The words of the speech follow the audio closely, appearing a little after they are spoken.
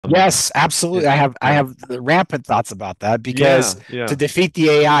Yes, absolutely. Yeah, I yeah, have the rampant thoughts about that because yeah, to yeah. defeat the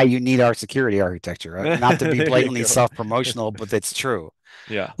AI, you need our security architecture. Not to be There you blatantly go. self-promotional, but it's true.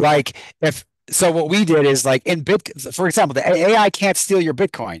 Yeah, Like if so, what we did is like in Bit, for example, the AI can't steal your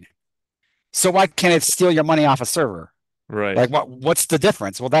Bitcoin. So why can't it steal your money off a server? Like right. what's the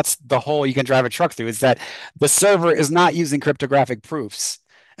difference? Well, that's the hole you can drive a truck through is that the server is not using cryptographic proofs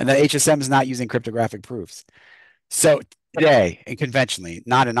and the HSM is not using cryptographic proofs. So today, and conventionally,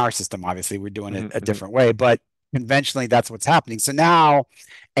 not in our system, obviously, we're doing it Hmm, a hmm. different way, but conventionally, that's what's happening. So now,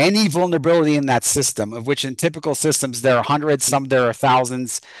 any vulnerability in that system, of which in typical systems there are hundreds, some there are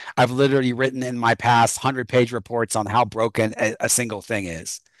thousands. I've literally written in my past 100-page reports on how broken a single thing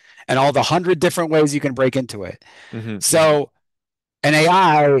is, and all the 100 different ways you can break into it. Hmm, hmm. So an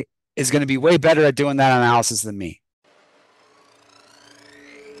AI is going to be way better at doing that analysis than me.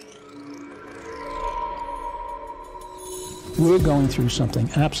 We're going through something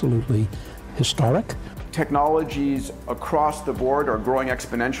absolutely historic. Technologies across the board are growing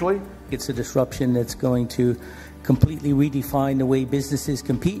exponentially. It's a disruption that's going to completely redefine the way businesses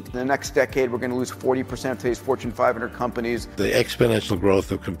compete. In the next decade, we're going to lose 40% of today's Fortune 500 companies. The exponential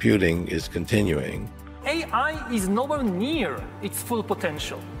growth of computing is continuing. AI is nowhere near its full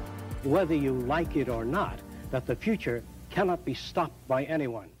potential. Whether you like it or not, that the future cannot be stopped by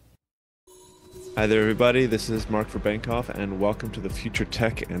anyone. Hi there, everybody. This is Mark Verbankoff, and welcome to the Future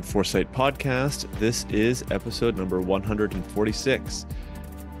Tech and Foresight podcast. This is episode number 146.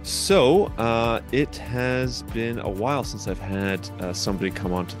 So, it has been a while since I've had somebody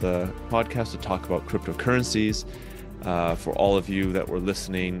come onto the podcast to talk about cryptocurrencies. For all of you that were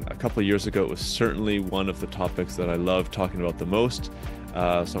listening a couple of years ago, it was certainly one of the topics that I love talking about the most.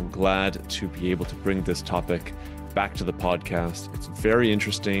 So I'm glad to be able to bring this topic back to the podcast. It's very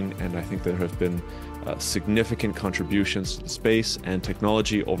interesting, and I think there have been significant contributions to the space and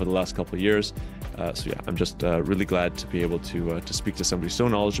technology over the last couple of years. So yeah, I'm just really glad to be able to speak to somebody so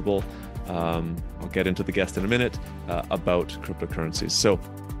knowledgeable. I'll get into the guest in a minute about cryptocurrencies. So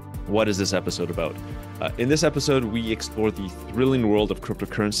what is this episode about? In this episode, we explore the thrilling world of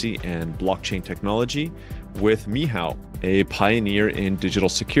cryptocurrency and blockchain technology with Mehow, a pioneer in digital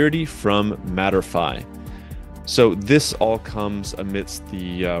security from MatterFi. So this all comes amidst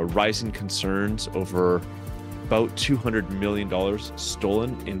the rising concerns over about $200 million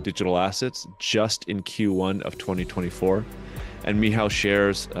stolen in digital assets just in Q1 of 2024. And Mehow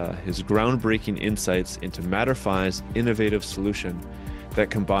shares his groundbreaking insights into MatterFi's innovative solution that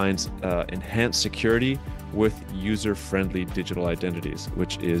combines enhanced security with user-friendly digital identities,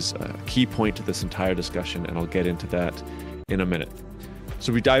 which is a key point to this entire discussion, and I'll get into that in a minute.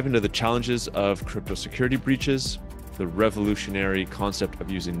 So we dive into the challenges of crypto security breaches, the revolutionary concept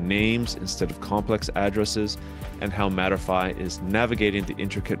of using names instead of complex addresses, and how MatterFi is navigating the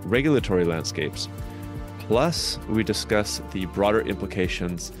intricate regulatory landscapes. Plus, we discuss the broader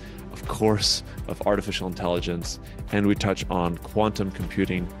implications, of course, of artificial intelligence, and we touch on quantum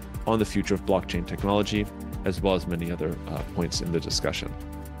computing, on the future of blockchain technology, as well as many other points in the discussion.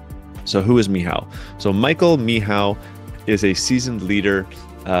 So who is Mehow? So Michael Mehow is a seasoned leader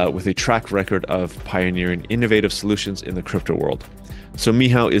with a track record of pioneering innovative solutions in the crypto world. So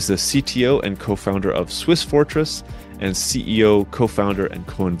Mehow is the CTO and co-founder of Swiss Fortress and CEO, co-founder, and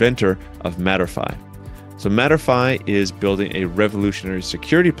co-inventor of MatterFi. So MatterFi is building a revolutionary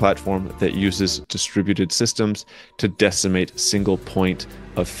security platform that uses distributed systems to decimate single point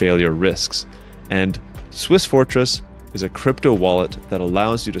of failure risks. And Swiss Fortress is a crypto wallet that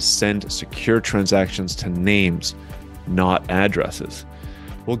allows you to send secure transactions to names, not addresses.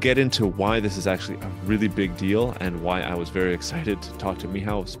 We'll get into why this is actually a really big deal and why I was very excited to talk to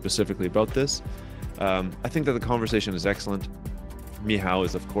Mehow specifically about this. I think that the conversation is excellent. Mehow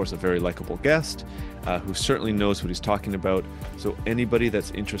is, of course, a very likable guest who certainly knows what he's talking about. So anybody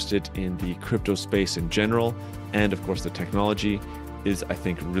that's interested in the crypto space in general, and of course the technology, is, I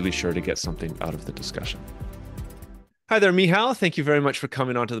think, really sure to get something out of the discussion. Hi there, Mehow. Thank you very much for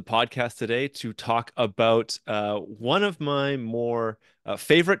coming onto the podcast today to talk about one of my more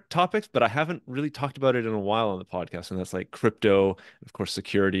favorite topics, but I haven't really talked about it in a while on the podcast, and that's like crypto, and of course,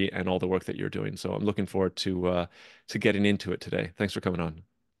 security, and all the work that you're doing. So I'm looking forward to getting into it today. Thanks for coming on.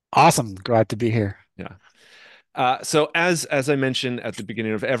 Awesome. Glad to be here. Yeah. So as I mentioned at the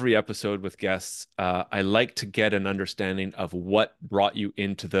beginning of every episode with guests, I like to get an understanding of what brought you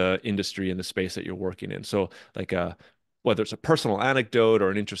into the industry and the space that you're working in. So like whether it's a personal anecdote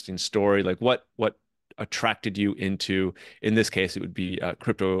or an interesting story, like what attracted you into, in this case, it would be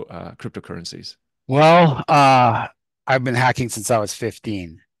cryptocurrencies. Well, I've been hacking since I was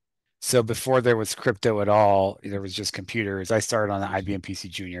 15. So before there was crypto at all, there was just computers. I started on the IBM PC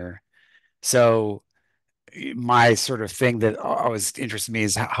Junior. So my sort of thing that always interests me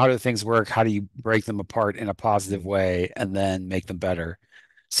is how do things work? How do you break them apart in a positive Mm. way and then make them better?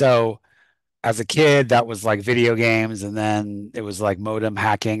 So as a kid, that was like video games, and then it was like modem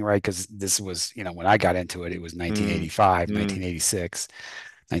hacking, right? Because this was, when I got into it, it was Mm. 1985, Mm. 1986,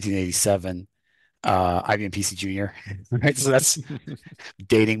 1987, IBM PC Junior, right? So that's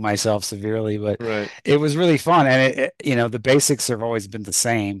dating myself severely, but Right. it was really fun. And the basics have always been the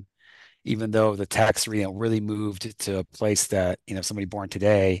same, even though the tech's, really moved to a place that, somebody born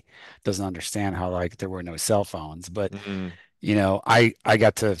today doesn't understand how like there were no cell phones. But Mm. I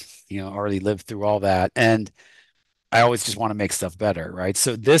got to, already live through all that. And I always just want to make stuff better, right?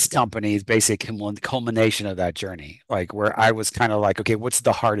 So this company is basically a culmination of that journey, like where I was kind of like, okay, what's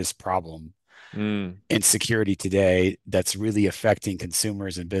the hardest problem Mm. in security today that's really affecting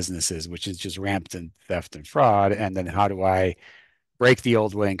consumers and businesses, which is just rampant theft and fraud? And then how do I break the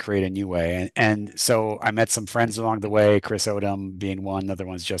old way and create a new way? And so I met some friends along the way, Chris Odom being one, another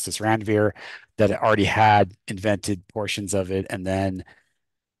one's Justice Randveer, that already had invented portions of it. And then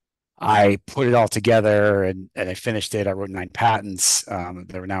I put it all together and I finished it. I wrote 9 patents.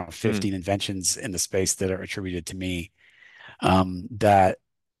 There are now Mm. 15 inventions in the space that are attributed to me, that,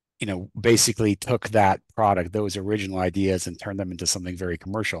 basically took that product, those original ideas, and turned them into something very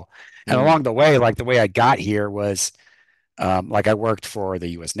commercial. And Mm. along the way, like the way I got here was, like I worked for the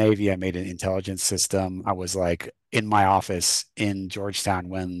US Navy. I made an intelligence system. I was like in my office in Georgetown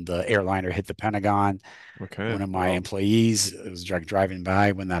when the airliner hit the Pentagon. Okay. One of my Wow. employees was driving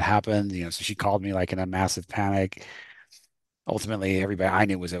by when that happened, so she called me like in a massive panic. Ultimately, everybody I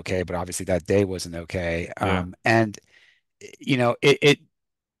knew was okay, but obviously that day wasn't okay. Yeah. And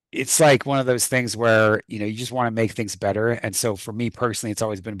it's like one of those things where, you just want to make things better. And so for me personally, it's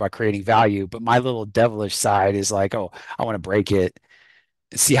always been about creating value. But my little devilish side is like, oh, I want to break it,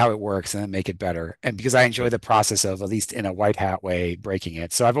 see how it works, and then make it better. And because I enjoy Right. the process of, at least in a white hat way, breaking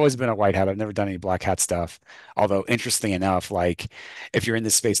it. So I've always been a white hat. I've never done any black hat stuff. Although interestingly enough, like if you're in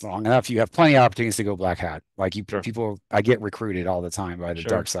this space long enough, you have plenty of opportunities to go black hat. Like Sure. people, I get recruited all the time by the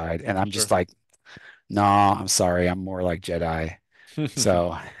dark Sure. side, and I'm just Sure. like, no, I'm sorry, I'm more like Jedi.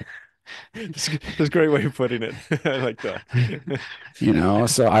 So, That's a great way of putting it. I like that.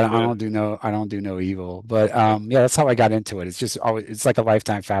 so I Yeah. I don't do no evil. But Yeah. yeah, that's how I got into it. It's just always, it's like a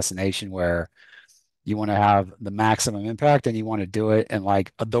lifetime fascination where you want to have the maximum impact and you want to do it and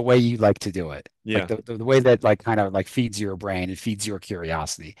like the way you like to do it. Like Yeah. the way that like kind of like feeds your brain and feeds your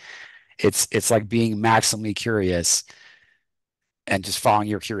curiosity. It's like being maximally curious, and just following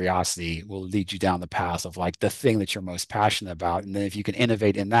your curiosity will lead you down the path of like the thing that you're most passionate about. And then if you can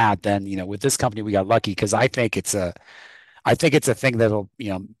innovate in that, then, with this company, we got lucky because I think it's a thing that'll,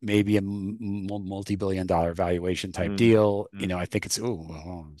 maybe a multi-billion-dollar valuation type Mm. deal. Mm. I think it's, ooh,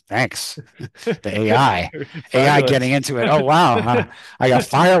 well, thanks. The AI getting Fabulous. into it. Oh, wow. I got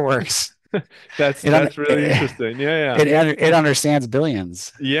fireworks. It, un- That's really it, interesting. Yeah, yeah. it understands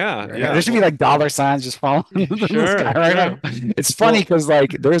billions. Yeah, Right? yeah. There should be like dollar signs just falling in the sky Sure, right now. sure. It's funny Well, because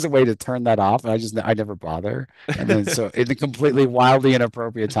like there's a way to turn that off, and I never bother. And then so in the completely wildly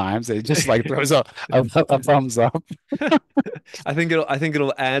inappropriate times, it just like throws a thumbs up. I think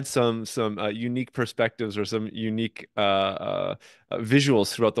it'll add some unique perspectives or some unique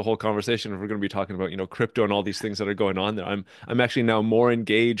visuals throughout the whole conversation if we're going to be talking about crypto and all these things that are going on there. I'm actually now more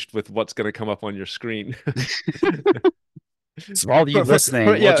engaged with what's going to come up on your screen. So all you listening,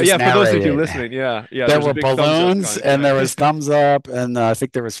 we'll Yeah, just yeah, for those of narrate you it. listening, yeah, yeah, There there's a were big thumbs up balloons going. and Yeah. there was thumbs up, and I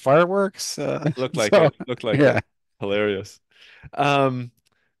think there was fireworks. Looked like So it. Looked like yeah. it. Hilarious. Um,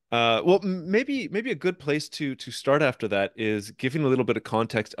 well, maybe a good place to start after that is giving a little bit of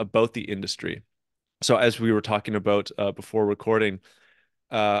context about the industry. So as we were talking about before recording,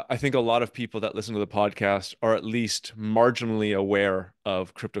 I think a lot of people that listen to the podcast are at least marginally aware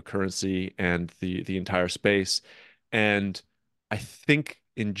of cryptocurrency and the entire space. And I think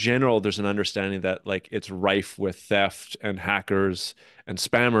in general, there's an understanding that like it's rife with theft and hackers and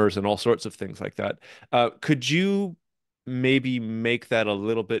spammers and all sorts of things like that. Could you maybe make that a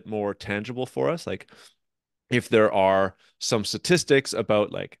little bit more tangible for us? Like if there are some statistics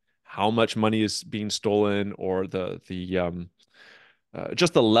about like how much money is being stolen or the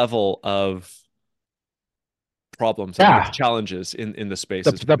just the level of problems and I guess Yeah. challenges in the The space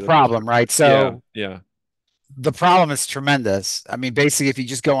is the maybe the best problem, word. right? Yeah, So yeah. the problem is tremendous. I mean, basically, if you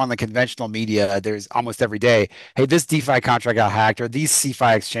just go on the conventional media, there's almost every day, hey, this DeFi contract got hacked, or these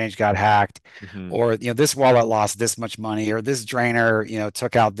CeFi exchange got hacked, Hmm. or this wallet lost this much money, or this drainer,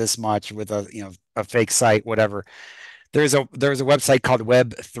 took out this much with a fake site, whatever. There's a website called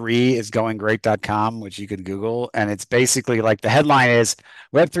web3isgoinggreat.com, which you could Google, and it's basically like the headline is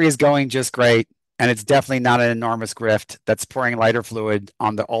Web3 is going just great, and it's definitely not an enormous grift that's pouring lighter fluid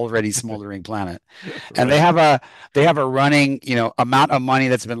on the already smoldering planet. And Right. they have a running, amount of money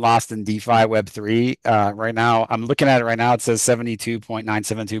that's been lost in DeFi Web3 right now. I'm looking at it right now. It says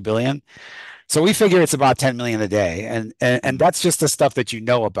 72.972 billion. So we figure it's about 10 million a day, and Mm. that's just the stuff that you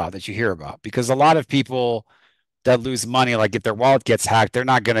know about, that you hear about, because a lot of people that lose money, like if their wallet gets hacked, they're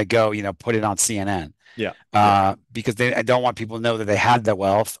not going to go, put it on CNN Yeah. Yeah. because they don't want people to know that they had the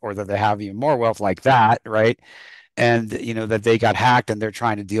wealth or that they have even more wealth like that, right? And that they got hacked and they're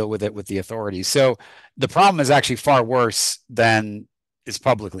trying to deal with it with the authorities. So the problem is actually far worse than is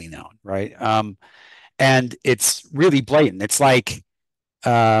publicly known, right? And it's really blatant. It's like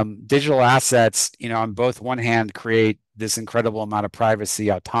digital assets, on both one hand, create this incredible amount of privacy,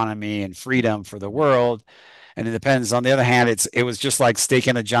 autonomy, and freedom for the world and independence. On the other hand, it was just like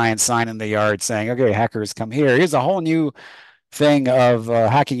staking a giant sign in the yard saying, "Okay, hackers, come here. Here's a whole new thing of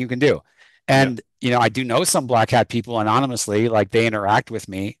hacking you can do." Yeah. And I do know some black hat people anonymously, like they interact with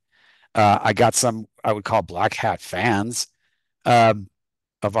me. I got some I would call black hat fans. Um,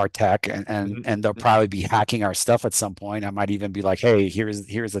 of our tech, and they'll Mhm. probably be hacking our stuff at some point. I might even be like, "Hey,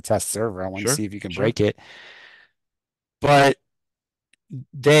 here's a test server. I want to Sure. see if you can Sure. break it." But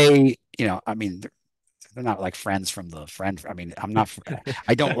they, I mean, they're not like friends from the friend. I mean,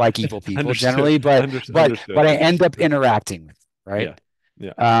 I don't like evil people Understood. generally, but Understood. I end up interacting with, right?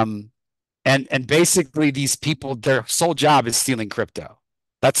 Yeah. Yeah. Um, and basically these people, their sole job is stealing crypto.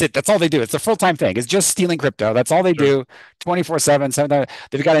 That's it. That's all they do. It's a full-time thing. It's just stealing crypto. That's all they Sure. do 24/7.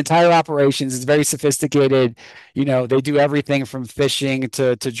 They've got entire operations. It's very sophisticated. They do everything from phishing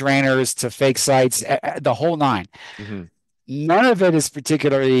to drainers to fake sites, the whole nine. Hmm. None of it is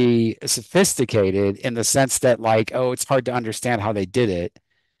particularly sophisticated in the sense that, like, oh, it's hard to understand how they did it.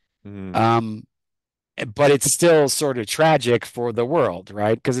 Hmm. Um, but it's still sort of tragic for the world,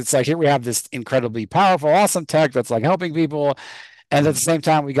 right? Because it's like here we have this incredibly powerful, awesome tech that's like helping people, and at the same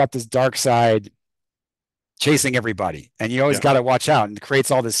time we got this dark side chasing everybody, and you always Yeah. got to watch out, and it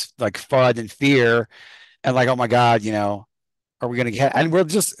creates all this like FUD and fear, and like, oh my God, are we gonna get? And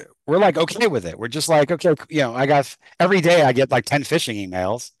we're like okay with it. We're just like, okay, I got every day I get like 10 phishing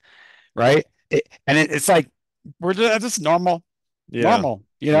emails, right? It's like we're just Yeah. normal,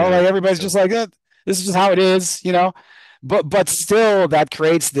 Yeah. like everybody's Yeah. just like, this is just how it is. But still that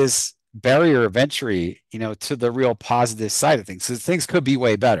creates this barrier of entry, to the real positive side of things. So things could be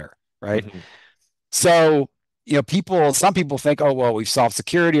way better, right? Hmm. So, some people think, oh, well, we've solved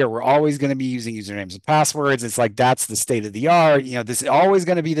security or we're always going to be using usernames and passwords. It's like, that's the state of the art. This is always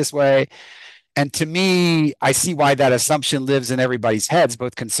going to be this way. And to me, I see why that assumption lives in everybody's heads,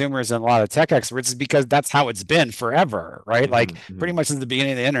 both consumers and a lot of tech experts, is because that's how it's been forever, right? Like Hmm. Hmm. pretty much since the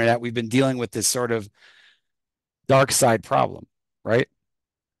beginning of the internet, we've been dealing with this sort of dark side problem, right?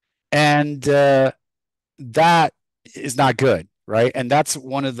 And that is not good, right? And that's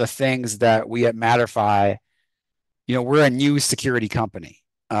one of the things that we at MatterFi, we're a new security company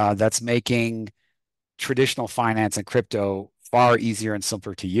that's making traditional finance and crypto far easier and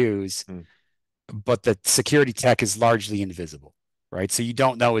simpler to use, Hmm. but the security tech is largely invisible, right? So you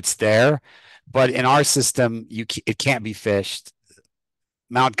don't know it's there. But in our system, it can't be phished.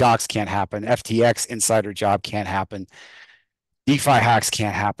 Mount Gox can't happen. FTX insider job can't happen. DeFi hacks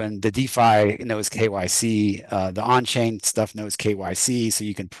can't happen. The DeFi knows KYC. The on-chain stuff knows KYC, so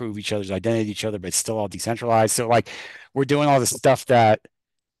you can prove each other's identity to each other, but it's still all decentralized. So like we're doing all this stuff that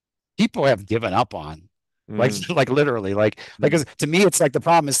people have given up on. Like, Hmm. like literally, like, 'cause to me, it's like the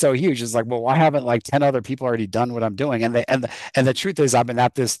problem is so huge. It's like, well, why haven't like 10 other people already done what I'm doing? And the truth is, I've been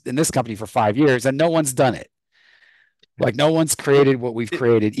at this in this company for 5 years, and no one's done it. Like, no one's created what we've It,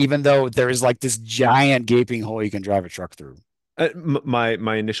 created, even though there is like this giant gaping hole you can drive a truck through.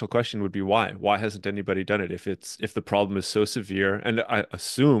 my initial question would be why? Why hasn't anybody done it if the problem is so severe and I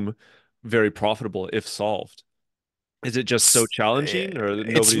assume very profitable if solved? Is it just so challenging or that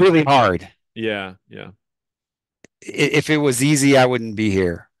It's nobody's really hard. yeah, yeah, If it was easy, I wouldn't be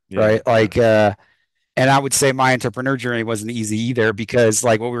here, yeah, right? yeah. Like, and I would say my entrepreneur journey wasn't easy either because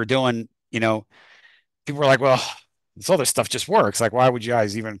like what we were doing, people were like, well, this other stuff just works. Like, why would you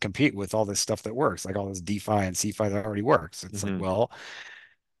guys even compete with all this stuff that works? Like all this DeFi and CeFi that already works. It's like, Hmm. well,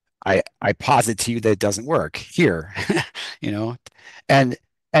 I posit to you that it doesn't work here, you know, and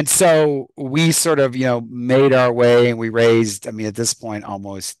and so we sort of made our way and we raised. I mean, at this point,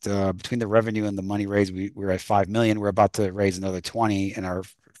 almost between the revenue and the money raised, we're at 5 million. We're about to raise another 20, and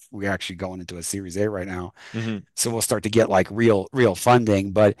we're actually going into a Series A right now. Hmm. So we'll start to get like real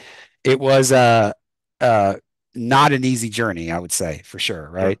funding. But it was not an easy journey, I would say, for sure, Sure.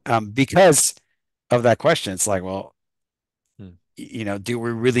 right? Because of that question, it's like, well, Hmm. do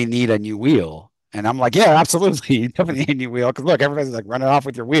we really need a new wheel? And I'm like, yeah, absolutely. You definitely need a new wheel. Because look, everybody's like running off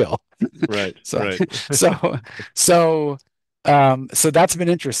with your wheel. Right, So, right. so, so, so that's been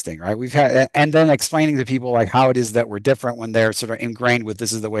interesting, right? We've had, and then explaining to people like how it is that we're different when they're sort of ingrained with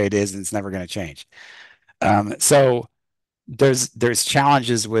this is the way it is and it's never going to change. So there's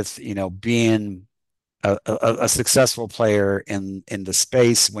challenges with, being a successful player in the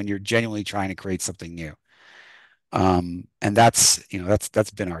space when you're genuinely trying to create something new. And that's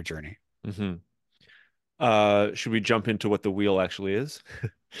been our journey. Hmm. Should we jump into what the wheel actually is?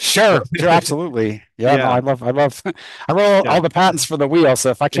 Sure, sure, absolutely. Yeah, no, Yeah, I wrote yeah. all the patents for the wheel, so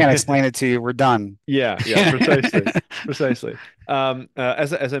if I can't explain it to you, we're done. Yeah, yeah, precisely, precisely.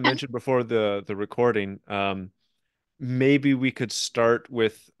 As I mentioned before the recording, maybe we could start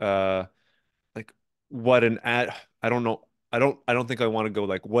with like what an ad. I don't know. I don't think I want to go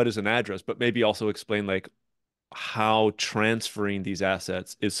like what is an address, but maybe also explain like how transferring these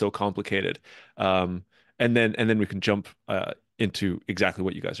assets is so complicated. Um, and then we can jump into exactly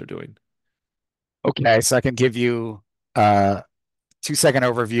what you guys are doing. Okay, so I can give you a 2 second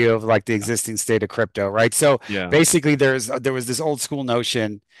overview of like the existing state of crypto, right? So Yeah. basically, there was this old school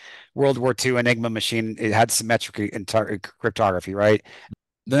notion, World War II Enigma machine. It had symmetric cryptography, right?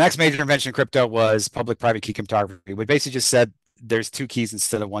 The next major invention in crypto was public-private key cryptography, which basically just said there's two keys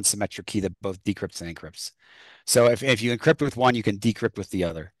instead of one symmetric key that both decrypts and encrypts. So if you encrypt with one, you can decrypt with the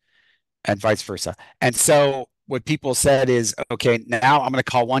other, and vice versa. And so what people said is, okay, now I'm going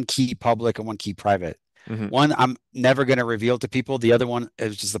to call one key public and one key private. Hmm. One I'm never going to reveal to people. The other one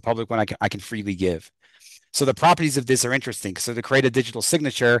is just the public one I can freely give. So the properties of this are interesting. So to create a digital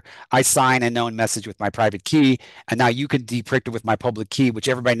signature, I sign a known message with my private key, and now you can decrypt it with my public key, which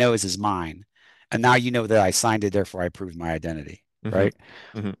everybody knows is mine. And now you know that I signed it, therefore I proved my identity, Hmm. right?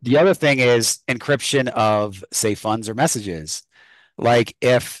 Hmm. The other thing is encryption of, say, funds or messages. Like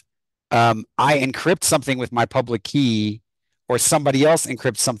if I encrypt something with my public key, or somebody else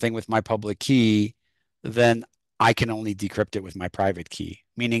encrypts something with my public key, then I can only decrypt it with my private key,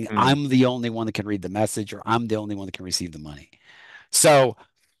 meaning Hmm. I'm the only one that can read the message, or I'm the only one that can receive the money. So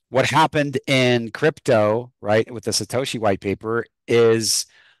what happened in crypto, right, with the Satoshi white paper is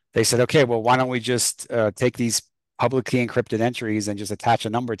they said, okay, well, why don't we just take these publicly encrypted entries and just attach a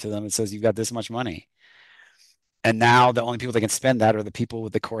number to them that says you've got this much money. And now the only people that can spend that are the people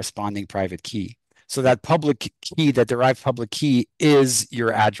with the corresponding private key. So that public key, that derived public key, is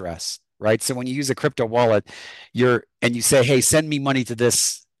your address, right? So when you use a crypto wallet, and you say, hey, send me money to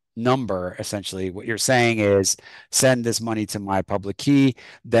this number, essentially, what you're saying is send this money to my public key.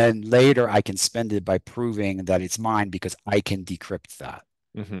 Then later I can spend it by proving that it's mine because I can decrypt that.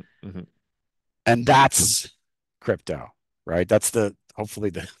 Hmm. Hmm. And that's crypto, right? That's hopefully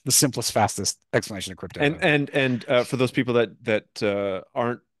the simplest, fastest explanation of crypto And ever. for those people that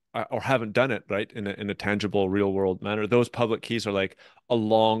aren't or haven't done it right in a tangible real world manner, those public keys are like a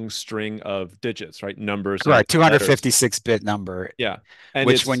long string of digits, right? Numbers and Correct, letters. 256-bit number, Yeah, and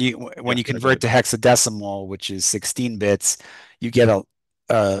which when it's you yeah. when you Sorry, go convert ahead. to hexadecimal, which is 16 bits, you get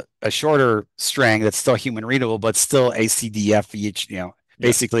a shorter string that's still human readable, but still ACDF each. Yeah.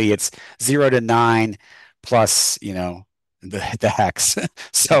 Basically it's 0 to 9 plus the hex.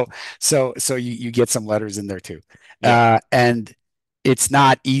 So Mhm. so you get some letters in there too, Yeah. and it's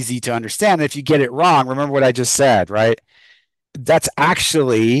not easy to understand. If you get it wrong, remember what I just said, right? That's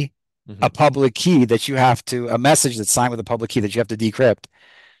actually a Hmm. public key that you have to, a message that's signed with a public key that you have to decrypt.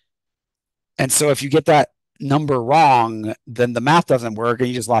 And so if you get that number wrong, then the math doesn't work and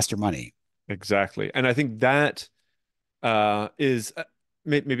you just lost your money. Exactly. And I think that is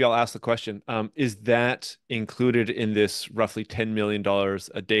maybe I'll ask the question. Is that included in this roughly $10 million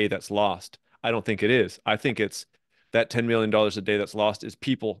a day that's lost? I don't think it is. I think it's that $10 million a day that's lost is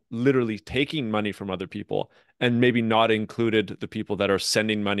people literally taking money from other people and maybe not included the people that are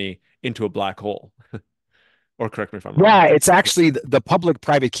sending money into a black hole. Or correct me if I'm wrong. Yeah, it's actually the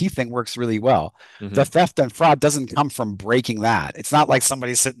public-private key thing works really well. Hmm. The theft and fraud doesn't come from breaking that. It's not like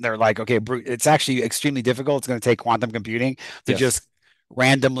somebody's sitting there like, okay, it's actually extremely difficult. It's going to take quantum computing to Yes. just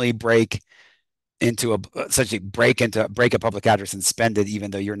randomly break a public address and spend it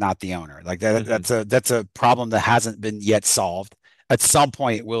even though you're not the owner. Like that Hmm. that's a problem that hasn't been yet solved. At some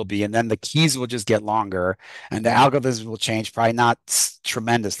point it will be, and then the keys will just get longer and the algorithms will change, probably not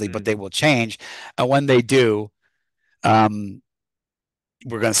tremendously, but they will change. And when they do, um,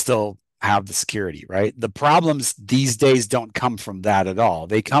 we're going to still have the security, right? The problems these days don't come from that at all.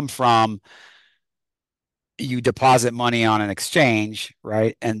 They come from you deposit money on an exchange,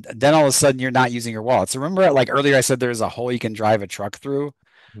 right? And then all of a sudden you're not using your wallet. So remember, like earlier I said, there's a hole you can drive a truck through.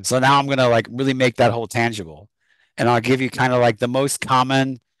 Mhm. So now I'm gonna like really make that hole tangible, and I'll give you kind of like the most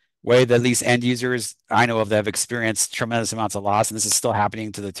common way that at least end users I know of that have experienced tremendous amounts of loss, and this is still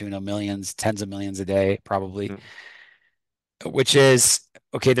happening to the tune of millions, tens of millions a day, probably, Mhm. which is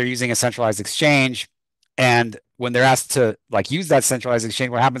okay, they're using a centralized exchange. And when they're asked to like use that centralized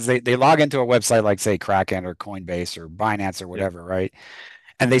exchange, what happens? They log into a website like say Kraken or Coinbase or Binance or Yeah. whatever, right?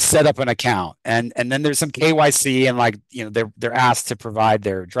 And they set up an account. And then there's some KYC and like, they're asked to provide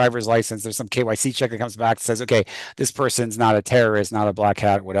their driver's license. There's some KYC check that comes back that says, okay, this person's not a terrorist, not a black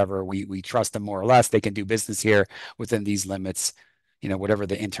hat, whatever. We trust them more or less. They can do business here within these limits, whatever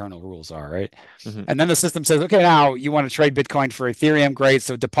the internal rules are, right? Mhm. And then the system says, okay, now you want to trade Bitcoin for Ethereum, great.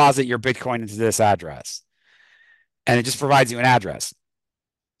 So deposit your Bitcoin into this address. And it just provides you an address.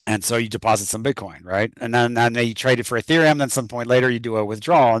 And so you deposit some Bitcoin, right? And then you trade it for Ethereum. Then some point later, you do a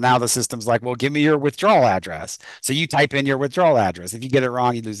withdrawal. And now the system's like, well, give me your withdrawal address. So you type in your withdrawal address. If you get it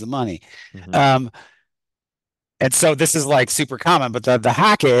wrong, you lose the money. Mhm. And so this is like super common. But the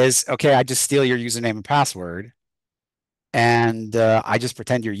hack is, okay, I just steal your username and password. And I just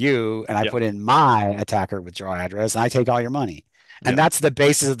pretend you're you. And I Yeah. put in my attacker withdrawal address. And I take all your money. And Yeah. that's the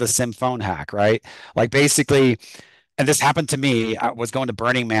basis of the SIM phone hack, right? Like basically, and this happened to me. I was going to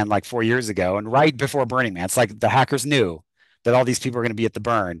Burning Man like 4 years ago, and right before Burning Man, it's like the hackers knew that all these people were going to be at the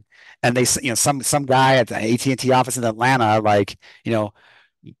burn, and they, some guy at the AT&T office in Atlanta, like,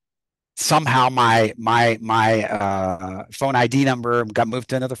 somehow my phone ID number got moved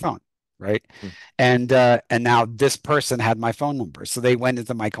to another phone, right? Mm. And now this person had my phone number, so they went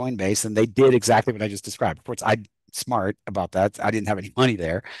into my Coinbase and they did exactly what I just described. Of course, I smart about that. I didn't have any money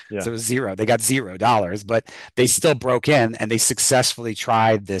there, Yeah. so it was zero. They got $0, but they still broke in and they successfully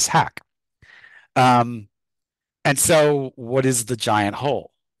tried this hack. And so, what is the giant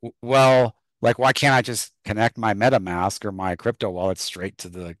hole? Well, like, why can't I just connect my MetaMask or my crypto wallet straight to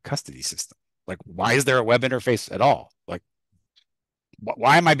the custody system? Like, why is there a web interface at all? Like,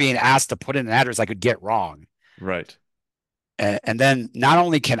 why am I being asked to put in an address I could get wrong? Right. And then not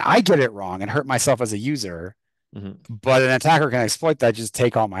only can I get it wrong and hurt myself as a user, Mhm. but an attacker can exploit that, just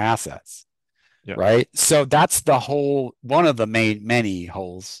take all my assets. Yeah. Right. So that's the whole one of the many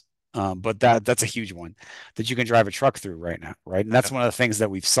holes. But that's a huge one that you can drive a truck through right now. Right. And that's Yeah. one of the things that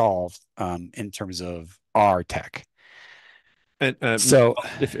we've solved in terms of our tech. And So,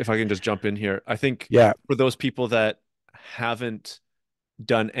 if I can just jump in here, I think yeah. for those people that haven't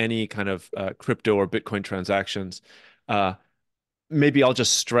done any kind of crypto or Bitcoin transactions, uh, maybe I'll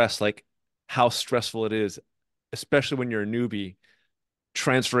just stress like how stressful it is, especially when you're a newbie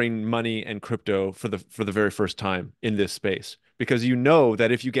transferring money and crypto for the very first time in this space, because you know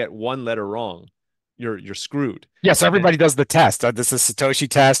that if you get one letter wrong, you're screwed. Yeah, so everybody does the test. This is Satoshi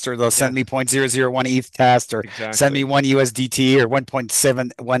test, or they'll send Yes, me 0.001 ETH test, or send me exactly. 1 USDT or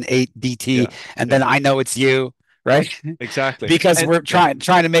 1.718 DT, Yeah, and yeah, then I know it's you, right? exactly. Because And we're yeah,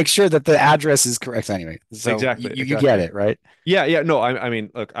 trying to make sure that the address is correct anyway. So exactly, you get exactly. it, right? Yeah, yeah. No, I mean,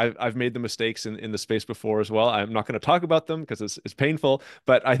 look, I've made the mistakes in the space before as well. I'm not going to talk about them because it's painful,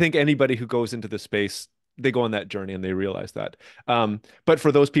 but I think anybody who goes into this space, they go on that journey and they realize that. But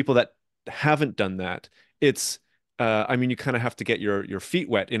for those people that haven't done that, it's I mean, you kind of have to get your feet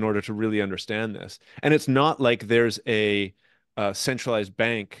wet in order to really understand this. And it's not like there's a centralized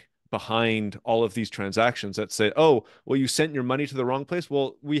bank behind all of these transactions that say, oh, well, you sent your money to the wrong place.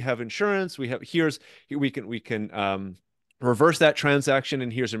 Well, we have insurance. We can reverse that transaction,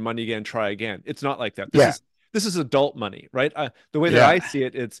 and here's your money again, try again. It's not like that. Yeah, This is adult money, right? The way that yeah, I see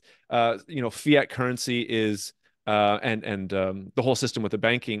it, it's fiat currency is and the whole system with the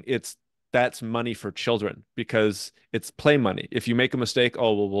banking, that's money for children because it's play money. If you make a mistake,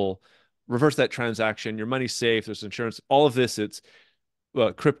 oh well, we'll reverse that transaction. Your money's safe. There's insurance. All of this, it's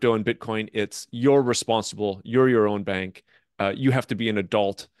crypto and Bitcoin. It's you're responsible. You're your own bank. You have to be an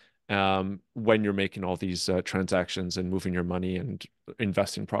adult when you're making all these transactions and moving your money and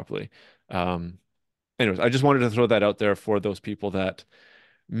investing properly. Um, Anyways, I just wanted to throw that out there for those people that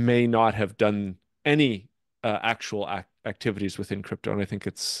may not have done any actual activities within crypto, and I think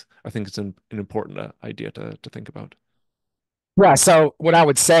it's an important idea to think about. yeah. So what I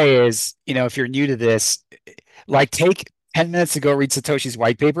would say is, if you're new to this, like take 10 minutes to go read Satoshi's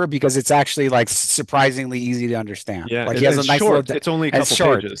white paper because it's actually like surprisingly easy to understand. Yeah, Like he has a it's nice little, short. It's only a and it's couple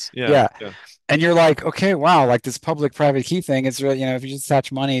short. pages. Yeah, Yeah. yeah, And you're like, okay, wow, like this public private key thing, it's really, if you just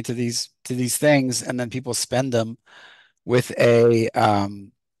attach money to these things and then people spend them with a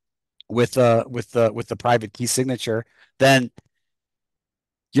with the private key signature, then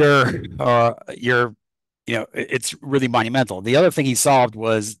you're it's really monumental. The other thing he solved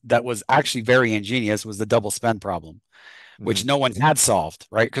that was actually very ingenious was the double spend problem, which no one had solved,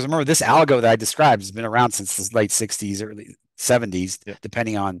 right? Because remember, this algo that I described has been around since the late 60s, early 70s, Yeah.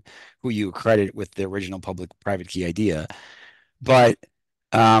 depending on who you credit with the original public-private key idea. But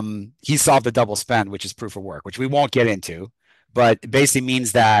he solved the double spend, which is proof of work, which we won't get into. But it basically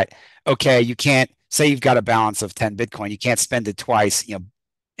means that, okay, you can't say you've got a balance of 10 Bitcoin, you can't spend it twice,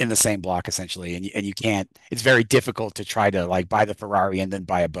 in the same block essentially, and you can't. It's very difficult to try to like buy the Ferrari and then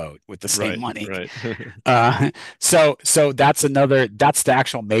buy a boat with the same money. Right. So that's the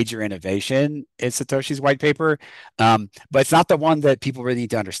actual major innovation in Satoshi's white paper, but it's not the one that people really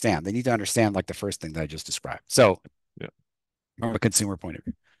need to understand. They need to understand like the first thing that I just described. So yeah, from a consumer point of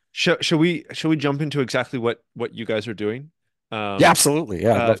view. Shall we jump into exactly what you guys are doing? Yeah, absolutely.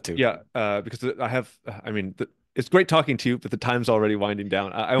 Yeah, I'd love to. Yeah, because it's great talking to you, but the time's already winding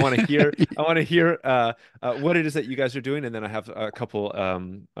down. I want to hear what it is that you guys are doing, and then I have a couple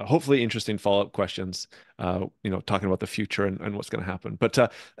hopefully interesting follow-up questions. Talking about the future and what's going to happen. But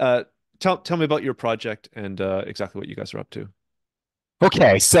tell me about your project and exactly what you guys are up to.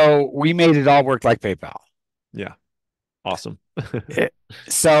 Okay, so we made it all work like PayPal. Yeah, awesome.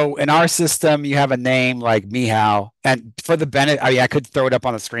 So in our system, you have a name like Mehow, and for the benefit, I could throw it up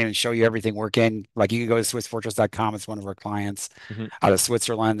on the screen and show you everything working. Like you can go to SwissFortress.com. It's one of our clients out of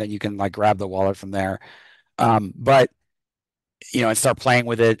Switzerland, that you can like grab the wallet from there. But and start playing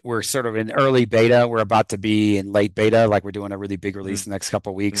with it. We're sort of in early beta. We're about to be in late beta. Like we're doing a really big release in the next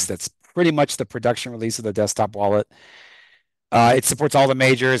couple of weeks. That's pretty much the production release of the desktop wallet. It supports all the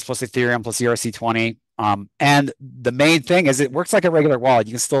majors plus Ethereum plus ERC20. And the main thing is it works like a regular wallet.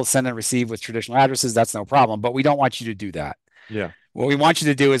 You can still send and receive with traditional addresses. That's no problem. But we don't want you to do that. Yeah. What we want you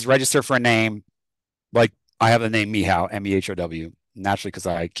to do is register for a name. Like I have the name Mehow, M-E-H-O-W, naturally because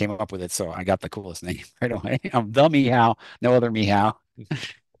I came up with it. So I got the coolest name right away. I'm the Mehow, no other Mehow.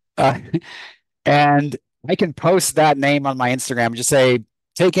 And I can post that name on my Instagram and just say,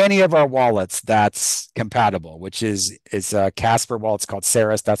 take any of our wallets that's compatible, which is a Casper wallet. It's called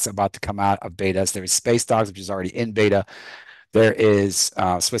Ceres. That's about to come out of betas. There's Space Dogs, which is already in beta. There is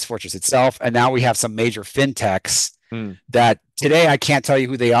Swiss Fortress itself. And now we have some major fintechs that today I can't tell you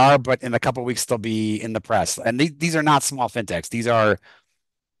who they are, but in a couple of weeks they'll be in the press. And these are not small fintechs. These are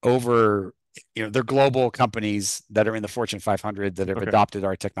they're global companies that are in the Fortune 500 that have adopted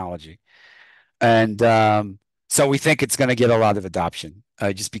our technology. And so we think it's going to get a lot of adoption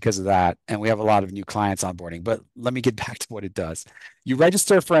just because of that. And we have a lot of new clients onboarding. But let me get back to what it does. You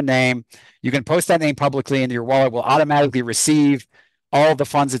register for a name. You can post that name publicly, and your wallet will automatically receive all the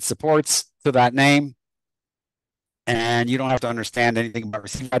funds it supports to that name. And you don't have to understand anything about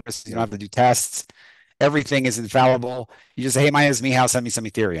receive addresses. You don't have to do tests. Everything is infallible. You just say, hey, my name is Mehow, send me some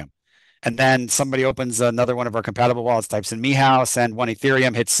Ethereum. And then somebody opens another one of our compatible wallets, types in Mehow, send 1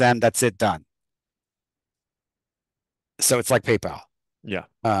 Ethereum, hit send, that's it, done. So it's like PayPal. Yeah.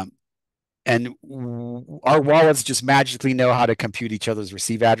 And our wallets just magically know how to compute each other's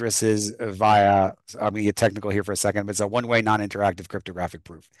receive addresses via, I'm going to get technical here for a second, but it's a one-way non-interactive cryptographic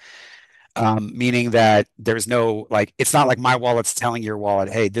proof. Meaning that there's no, it's not like my wallet's telling your wallet,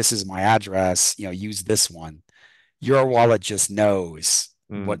 hey, this is my address, use this one. Your wallet just knows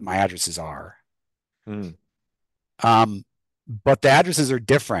what my addresses are. But the addresses are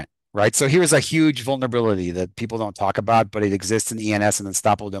different, right? So here's a huge vulnerability that people don't talk about, but it exists in ENS and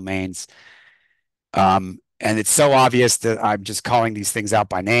unstoppable domains. And it's so obvious that I'm just calling these things out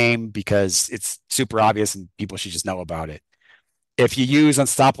by name because it's super obvious and people should just know about it. If you use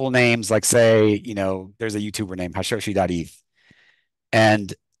unstoppable names, like say, there's a YouTuber named Hashoshi.eth,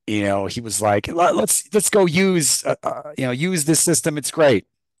 and he was like, let's go use this system. It's great.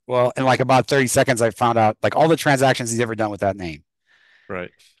 Well, in like about 30 seconds, I found out like all the transactions he's ever done with that name.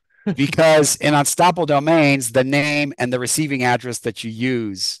 Right. Because in unstoppable domains, the name and the receiving address that you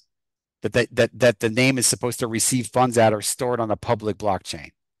use, that the name is supposed to receive funds at, are stored on a public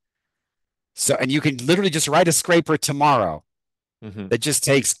blockchain. So, and you can literally just write a scraper tomorrow that just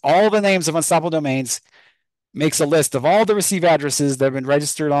takes all the names of unstoppable domains, makes a list of all the receive addresses that have been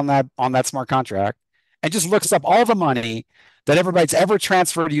registered on that smart contract, and just looks up all the money that everybody's ever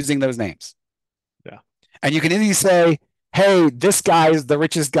transferred using those names. Yeah. And you can easily say, hey, this guy is the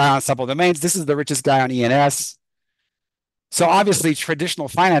richest guy on unstoppable domains. This is the richest guy on ENS. So obviously traditional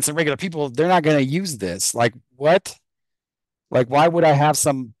finance and regular people, they're not going to use this. Like what? Like why would I have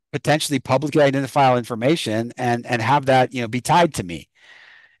some potentially publicly identifiable information and have that, be tied to me?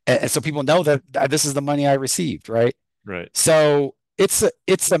 And so people know that this is the money I received, right? Right. So it's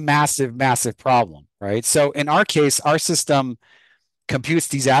a massive, massive problem, right? So in our case, our system computes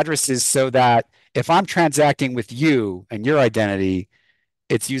these addresses so that if I'm transacting with you and your identity,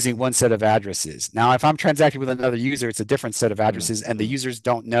 it's using one set of addresses. Now, if I'm transacting with another user, it's a different set of addresses, and the users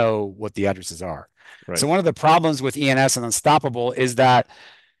don't know what the addresses are. Right. So one of the problems with ENS and Unstoppable is that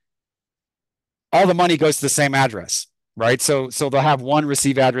all the money goes to the same address, right? So they'll have one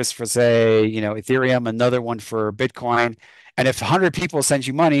receive address for, say, Ethereum, another one for Bitcoin. And if 100 people send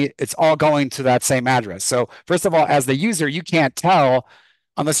you money, it's all going to that same address. So first of all, as the user, you can't tell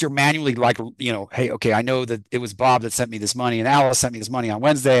unless you're manually like, hey, okay, I know that it was Bob that sent me this money and Alice sent me this money on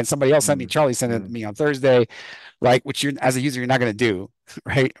Wednesday and somebody else sent me, Charlie sent it to me on Thursday, like, which you're, as a user, you're not going to do,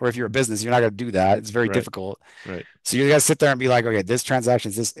 right? Or if you're a business, you're not going to do that. It's very difficult. Right. So you got to sit there and be like, okay, this transaction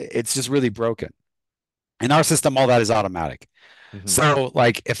is this, it's just really broken. In our system, all that is automatic. So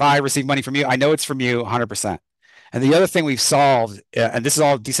like if I receive money from you, I know it's from you 100%. And the other thing we've solved, and this is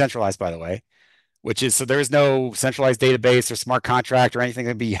all decentralized, by the way, which is, so there is no centralized database or smart contract or anything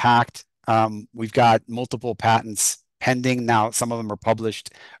that can be hacked. We've got multiple patents pending now. Some of them are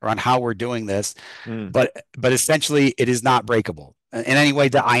published around how we're doing this, but essentially it is not breakable in any way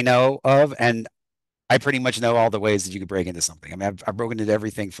that I know of. And I pretty much know all the ways that you could break into something. I mean, I've broken into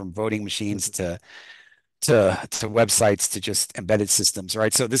everything from voting machines to websites to just embedded systems,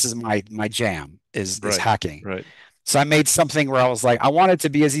 right? So this is my jam is hacking. Right. So I made something where I was like, I want it to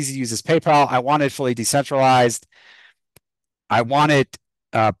be as easy to use as PayPal. I want it fully decentralized. I want it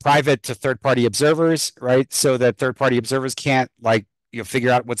private to third-party observers, right? So that third-party observers can't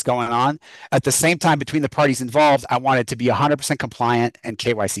figure out what's going on. At the same time, between the parties involved, I want it to be 100% compliant and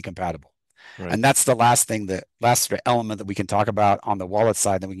KYC compatible. Right. And that's the last sort of element that we can talk about on the wallet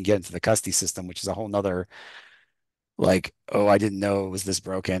side. Then we can get into the custody system, which is a whole nother, like, oh, I didn't know it was this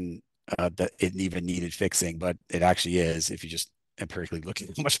broken, that it even needed fixing, but it actually is if you just empirically look at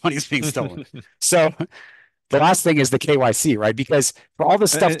how much money is being stolen. So the last thing is the KYC, right? Because for all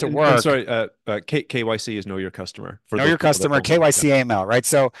this stuff to work. I'm sorry, KYC is know your customer. Know your customer, KYC AML, right?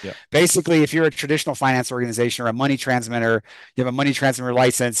 So basically, if you're a traditional finance organization or a money transmitter, you have a money transmitter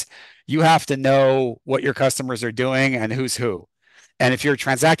license, you have to know what your customers are doing and who's who. And if you're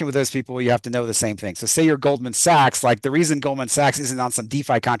transacting with those people, you have to know the same thing. So say you're Goldman Sachs, like the reason Goldman Sachs isn't on some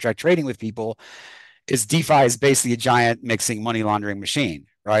DeFi contract trading with people is DeFi is basically a giant mixing money laundering machine,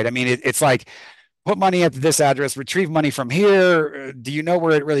 right? I mean, it's like, put money at this address, retrieve money from here. Do you know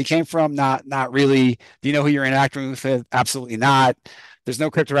where it really came from? Not really. Do you know who you're interacting with? Absolutely not. There's no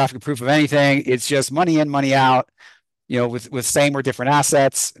cryptographic proof of anything. It's just money in, money out, with same or different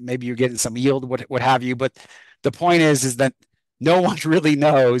assets. Maybe you're getting some yield, what have you. But the point is that no one really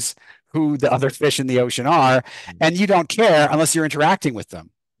knows who the other fish in the ocean are, and you don't care unless you're interacting with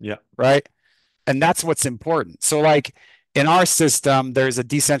them. Yeah. Right. And that's what's important. So like in our system, there's a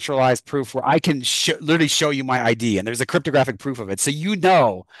decentralized proof where I can literally show you my ID, and there's a cryptographic proof of it. So you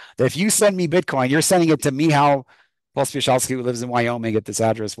know that if you send me Bitcoin, you're sending it to Mehow Pospieszalski, who lives in Wyoming at this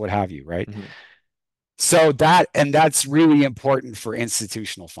address, what have you, right? So that's really important for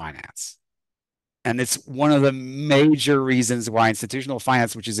institutional finance. And it's one of the major reasons why institutional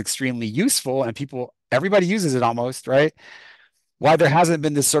finance, which is extremely useful and everybody uses it almost, right? Why there hasn't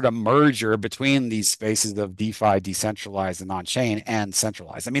been this sort of merger between these spaces of DeFi, decentralized and on-chain, and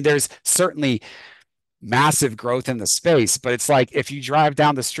centralized. I mean, there's certainly massive growth in the space, but it's like if you drive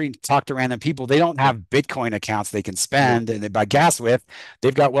down the street and talk to random people, they don't have Bitcoin accounts they can spend and they buy gas with.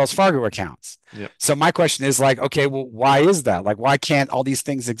 They've got Wells Fargo accounts. So my question is like, okay, well, why is that? Like, why can't all these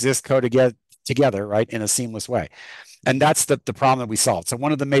things exist together, right, in a seamless way? And that's the problem that we solved. So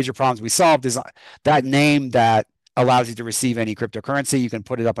one of the major problems we solved is that name that allows you to receive any cryptocurrency. You can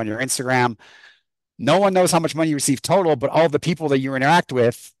put it up on your Instagram. No one knows how much money you receive total, but all the people that you interact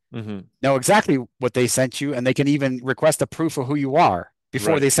with know exactly what they sent you, and they can even request a proof of who you are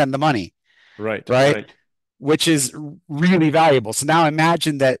before they send the money. Right. Which is really valuable. So now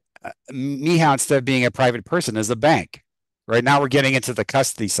imagine that Mehow, instead of being a private person, is a bank. Right now we're getting into the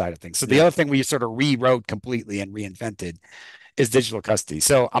custody side of things. So the other thing we sort of rewrote completely and reinvented is digital custody.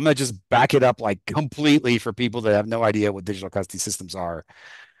 So I'm going to just back it up like completely for people that have no idea what digital custody systems are,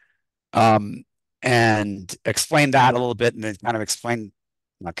 and explain that a little bit, and then explain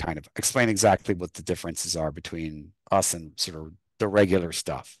exactly what the differences are between us and sort of the regular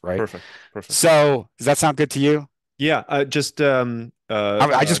stuff, right? Perfect. So does that sound good to you? Yeah, I just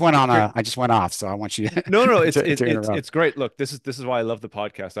went off, so I want you to no, it's great. Look, this is why I love the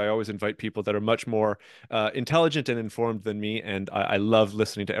podcast. I always invite people that are much more intelligent and informed than me, and I love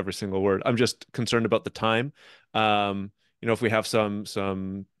listening to every single word. I'm just concerned about the time. If we have some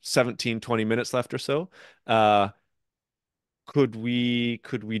 17, 20 minutes left or so, could we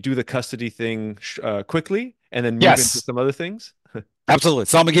do the custody thing quickly and then move into some other things? Absolutely.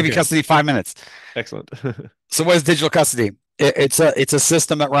 So I'm gonna give you custody in 5 minutes. Excellent. So what is digital custody? It's a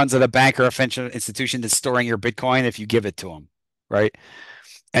system that runs at a bank or a financial institution that's storing your Bitcoin if you give it to them, right?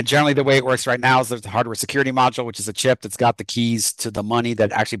 And generally, the way it works right now is there's the hardware security module, which is a chip that's got the keys to the money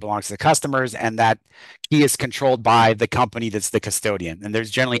that actually belongs to the customers, and that key is controlled by the company that's the custodian. And there's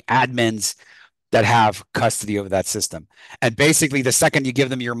generally admins that have custody over that system. And basically, the second you give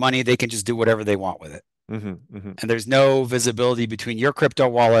them your money, they can just do whatever they want with it. And there's no visibility between your crypto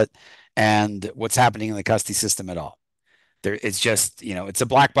wallet and what's happening in the custody system at all. It's just, it's a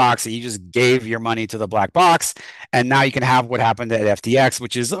black box, and you just gave your money to the black box, and now you can have what happened at FTX,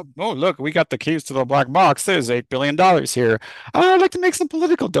 which is, oh, look, we got the keys to the black box. There's $8 billion here. Oh, I'd like to make some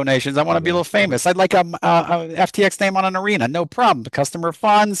political donations. I want to be a little famous. I'd like a FTX name on an arena. No problem. The customer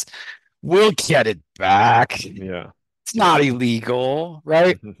funds, we'll get it back. Yeah. It's not illegal,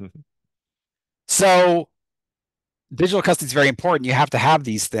 right? So digital custody is very important. You have to have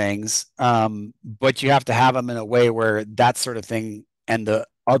these things, but you have to have them in a way where that sort of thing, and the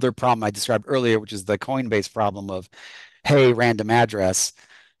other problem I described earlier, which is the Coinbase problem of, hey, random address,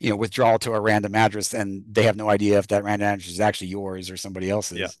 withdrawal to a random address, and they have no idea if that random address is actually yours or somebody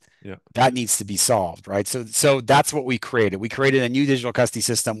else's. Yeah. That needs to be solved, right? So that's what we created. We created a new digital custody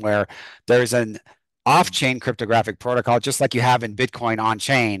system where there's an off-chain cryptographic protocol, just like you have in Bitcoin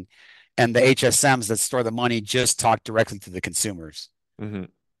on-chain. And the HSMs that store the money just talk directly to the consumers.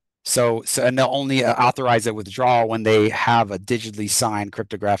 So and they'll only authorize a withdrawal when they have a digitally signed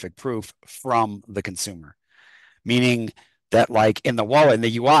cryptographic proof from the consumer. Meaning that, like in the wallet, in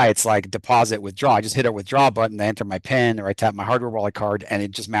the UI, it's like deposit, withdraw. I just hit a withdraw button, I enter my PIN, or I tap my hardware wallet card, and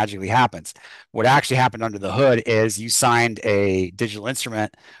it just magically happens. What actually happened under the hood is you signed a digital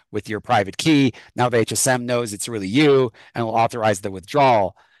instrument with your private key. Now the HSM knows it's really you and will authorize the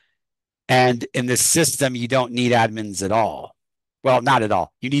withdrawal. And in this system, you don't need admins at all. Well, not at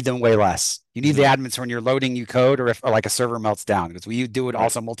all. You need them way less. You need the admins when you're loading new code, or if like a server melts down, because we do it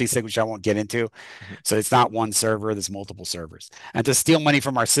also multi-sig, which I won't get into. So it's not one server, there's multiple servers. And to steal money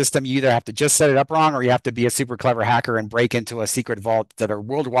from our system, you either have to just set it up wrong, or you have to be a super clever hacker and break into a secret vault that are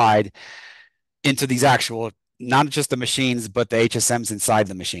worldwide into these actual, not just the machines, but the HSMs inside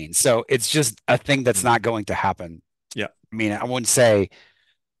the machine. So it's just a thing that's not going to happen. Yeah. I mean, I wouldn't say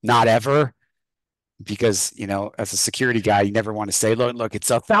not ever, because as a security guy, you never want to say, look,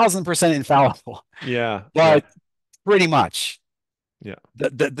 it's 1,000% infallible. Yeah. But pretty much. Yeah.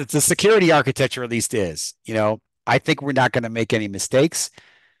 The security architecture at least is, I think we're not going to make any mistakes.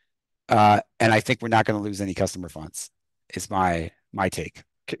 And I think we're not going to lose any customer funds, is my take.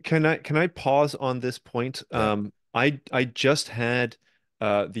 Can I pause on this point? I just had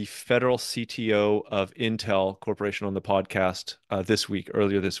the federal CTO of Intel Corporation on the podcast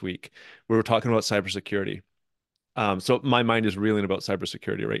earlier this week. We were talking about cybersecurity. So my mind is reeling about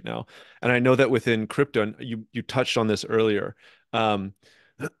cybersecurity right now. And I know that within crypto, and you touched on this earlier, I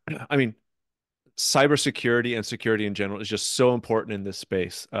mean, cybersecurity and security in general is just so important in this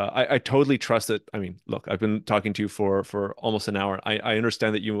space. I totally trust that. I mean, look, I've been talking to you for almost an hour. I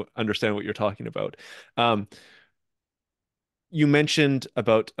understand that you understand what you're talking about. You mentioned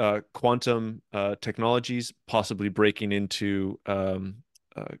about quantum technologies possibly breaking into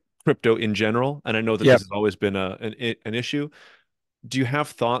crypto in general, and I know that this has always been an issue. Do you have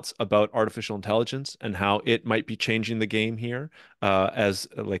thoughts about artificial intelligence and how it might be changing the game here as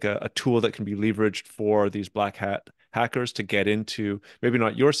like a tool that can be leveraged for these black hat hackers to get into maybe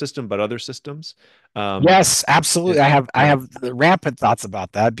not your system but other systems? Yes, absolutely. I have rampant thoughts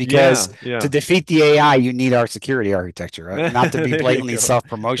about that, because to defeat the AI, you need our security architecture. Right? Not to be blatantly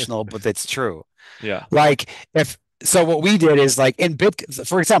self-promotional, but it's true. Yeah. Like so what we did is, like in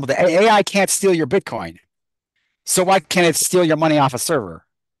for example, the AI can't steal your Bitcoin. So why can't it steal your money off a server?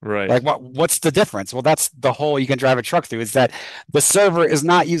 Right. Like what's the difference? Well, that's the hole you can drive a truck through, is that the server is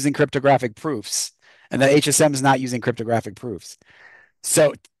not using cryptographic proofs, and the HSM is not using cryptographic proofs.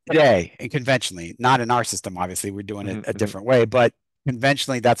 So today, and conventionally, not in our system, obviously, we're doing it a different way, but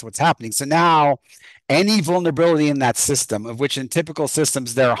conventionally, that's what's happening. So now any vulnerability in that system, of which in typical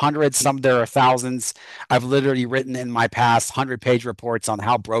systems, there are hundreds, some there are thousands. I've literally written in my past 100-page reports on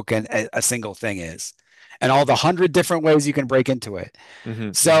how broken a single thing is, and all the 100 different ways you can break into it.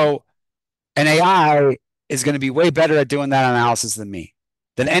 So an AI is going to be way better at doing that analysis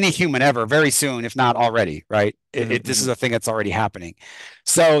than any human ever, very soon, if not already, right? This is a thing that's already happening.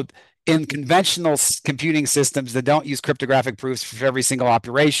 So in conventional computing systems that don't use cryptographic proofs for every single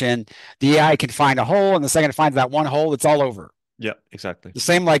operation, the AI can find a hole, and the second it finds that one hole, it's all over. Yeah, exactly. The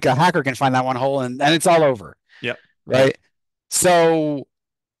same like a hacker can find that one hole, and it's all over. Yeah. Right. So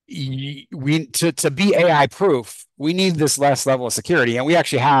we to be AI proof, we need this less level of security. And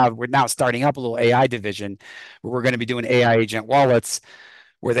we're now starting up a little AI division where we're going to be doing AI agent wallets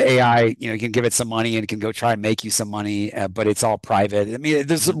where the AI, you can give it some money and it can go try and make you some money, but it's all private. I mean,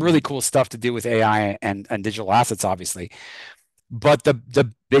 there's some really cool stuff to do with AI and digital assets, obviously. But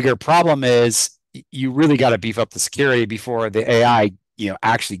the bigger problem is you really got to beef up the security before the AI,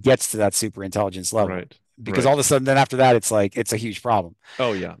 actually gets to that super intelligence level. Right. Because all of a sudden, then after that, it's a huge problem.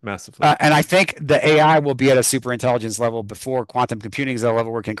 Oh yeah, massively. And I think the AI will be at a super intelligence level before quantum computing is at a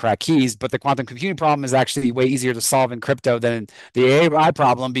level where it can crack keys. But the quantum computing problem is actually way easier to solve in crypto than the AI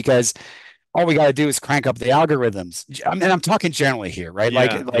problem because all we got to do is crank up the algorithms. I mean, I'm talking generally here, right?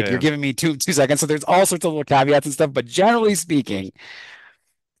 Like you're giving me two seconds, so there's all sorts of little caveats and stuff. But generally speaking,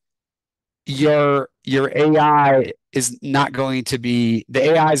 your AI is not going to be the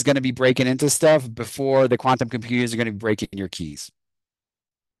AI is going to be breaking into stuff before the quantum computers are going to be breaking your keys.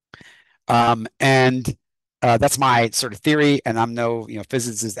 And that's my sort of theory. And I'm no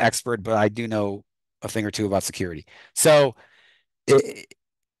physicist expert, but I do know a thing or two about security. So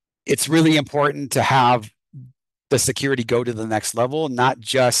it's really important to have the security go to the next level, not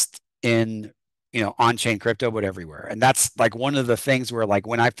just in on-chain crypto, but everywhere. And that's like one of the things where like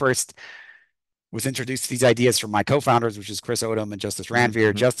when I first was introduced to these ideas from my co-founders, which is Chris Odom and Justice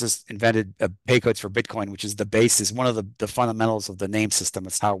Ranvier. Justice invented pay codes for Bitcoin, which is the basis, one of the fundamentals of the name system.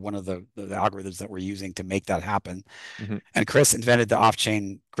 It's how one of the algorithms that we're using to make that happen. And Chris invented the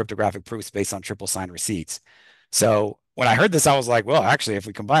off-chain cryptographic proofs based on triple signed receipts. So when I heard this, I was like, well, actually, if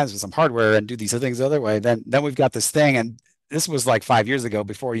we combine this with some hardware and do these things the other way, then we've got this thing. And this was like 5 years ago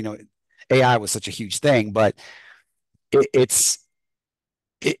before, AI was such a huge thing, but it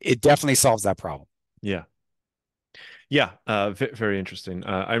definitely solves that problem. Yeah. Yeah, very interesting.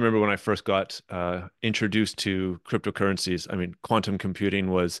 I remember when I first got introduced to cryptocurrencies. I mean, quantum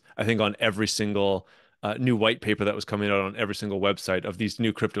computing was, I think, on every single new white paper that was coming out on every single website of these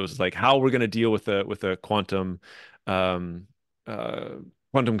new cryptos, like how we're going to deal with a quantum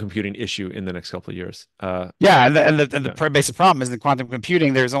quantum computing issue in the next couple of years. Yeah, and the basic problem is in quantum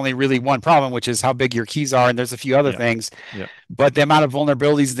computing, there's only really one problem, which is how big your keys are, and there's a few other things. Yeah. But the amount of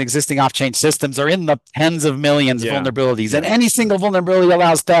vulnerabilities in existing off-chain systems are in the tens of millions of vulnerabilities, and any single vulnerability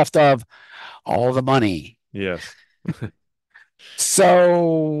allows theft of all the money. Yes.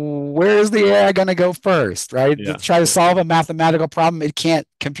 So where's the AI going to go first, right? To try to solve a mathematical problem it can't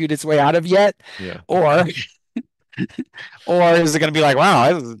compute its way out of yet? Or is it going to be like,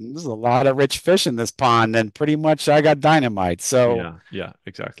 wow, there's a lot of rich fish in this pond, and pretty much I got dynamite. So yeah,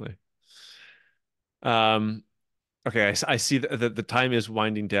 exactly. Okay, I see that the time is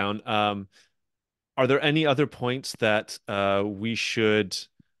winding down. Are there any other points that we should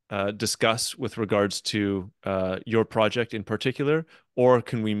discuss with regards to your project in particular, or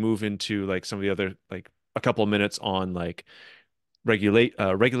can we move into like some of the other, like a couple of minutes on like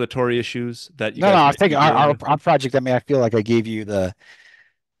regulatory issues that you guys I think our project, I mean, I feel like I gave you the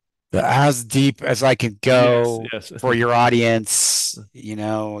as deep as I can go for your audience. You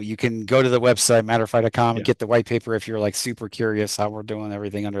can go to the website matterfi.com and get the white paper if you're like super curious how we're doing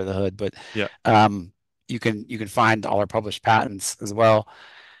everything under the hood. But you can find all our published patents as well.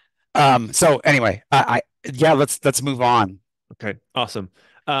 So anyway, let's move on. Okay, awesome.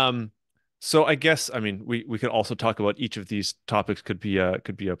 So I guess, I mean, we could also talk about each of these topics, could be a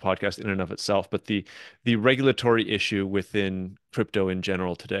podcast in and of itself, but the regulatory issue within crypto in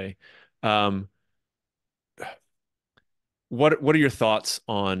general today. What are your thoughts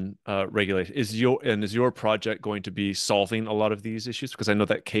on regulation? Is your project going to be solving a lot of these issues? Because I know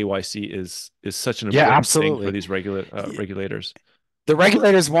that KYC is such an important thing for these regulators. The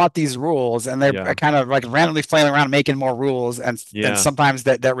regulators want these rules, and they're kind of like randomly flailing around making more rules, and sometimes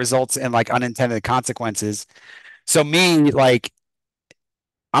that results in like unintended consequences. So me, like,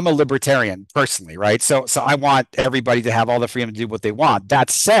 I'm a libertarian personally, right? So I want everybody to have all the freedom to do what they want.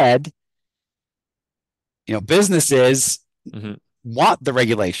 That said, businesses want the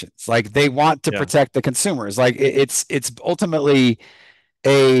regulations, like they want to protect the consumers. Like it's ultimately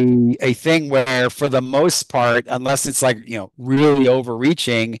a thing where, for the most part, unless it's like really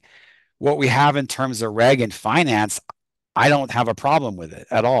overreaching, what we have in terms of reg and finance, I don't have a problem with it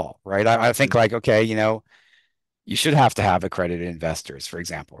at all, right? I think like, okay, you should have to have accredited investors, for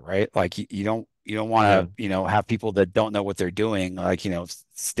example, right? Like you don't want to have people that don't know what they're doing, like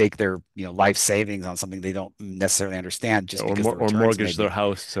stake their life savings on something they don't necessarily understand, just because or mortgage their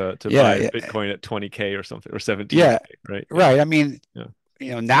house to buy Bitcoin at 20K or something, or 17K, right? I mean,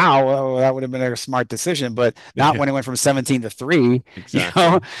 now that would have been a smart decision, but not when it went from 17 to 3,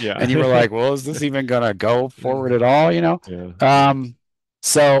 exactly. And you were like, well, is this even gonna go forward at all?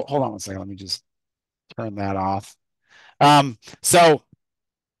 So hold on one second. Let me just turn that off. So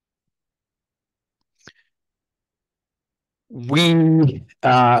we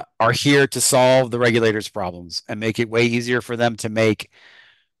are here to solve the regulators' problems and make it way easier for them to make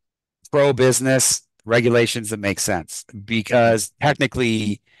pro-business regulations that make sense. Because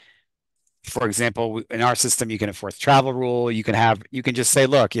technically, for example, in our system, you can enforce travel rule. You can just say,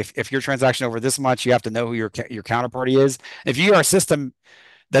 look, if your transaction over this much, you have to know who your counterparty is. If you are a system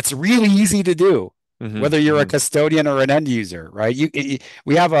that's really easy to do, whether you're a custodian or an end user, right?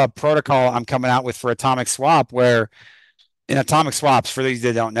 We have a protocol I'm coming out with for atomic swap where in atomic swaps, for those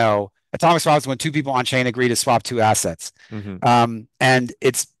that don't know, atomic swaps when two people on chain agree to swap two assets. And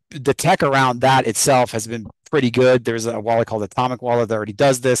it's the tech around that itself has been pretty good. There's a wallet called Atomic Wallet that already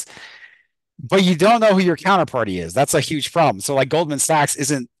does this, but you don't know who your counterparty is. That's a huge problem. So like Goldman Sachs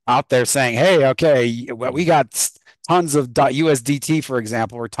isn't out there saying, hey, okay, well, we got tons of USDT, for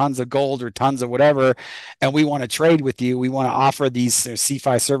example, or tons of gold or tons of whatever, and we want to trade with you. We want to offer these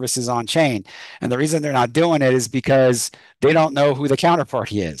CeFi services on chain. And the reason they're not doing it is because they don't know who the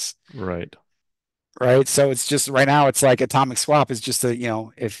counterparty is. Right. Right. So it's just right now, it's like Atomic Swap is just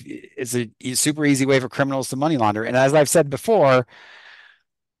if it's a super easy way for criminals to money launder. And as I've said before,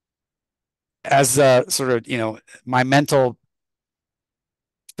 as a sort of, my mental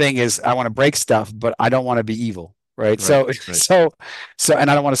thing is I want to break stuff, but I don't want to be evil. Right. So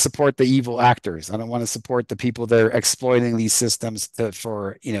and I don't want to support the evil actors. I don't want to support the people that are exploiting these systems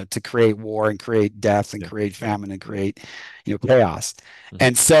to create war and create death and create famine and create, chaos.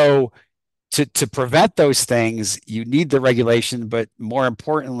 And so to prevent those things, you need the regulation, but more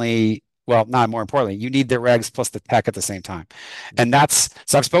importantly, well, not more importantly, you need the regs plus the tech at the same time. And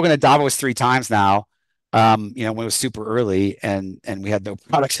so I've spoken to Davos 3 times now, when it was super early and we had no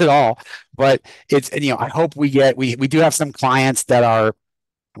products at all. But I hope we do have some clients that are,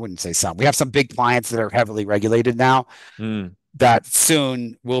 I wouldn't say some, we have some big clients that are heavily regulated now that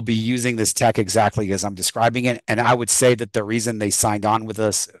soon will be using this tech exactly as I'm describing it. And I would say that the reason they signed on with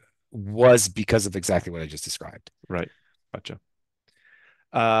us was because of exactly what I just described. Right. Gotcha.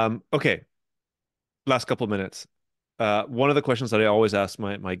 Okay. Last couple of minutes. One of the questions that I always ask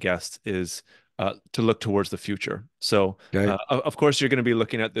my guests is to look towards the future. So, of course, you're going to be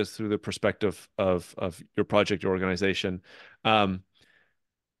looking at this through the perspective of your project, your organization. For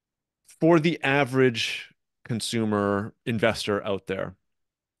the average consumer investor out there,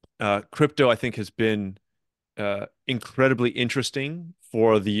 crypto, I think, has been incredibly interesting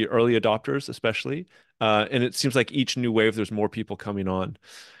for the early adopters, especially. And it seems like each new wave, there's more people coming on.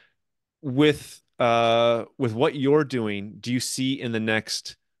 With what you're doing, do you see in the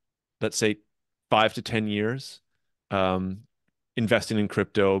next, let's say, 5 to 10 years, investing in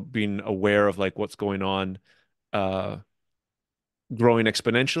crypto, being aware of like what's going on, growing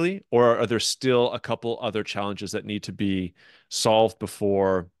exponentially, or are there still a couple other challenges that need to be solved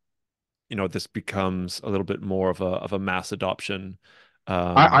before, this becomes a little bit more of a mass adoption?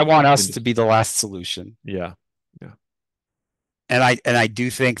 I want us to be the last solution. Yeah. And I do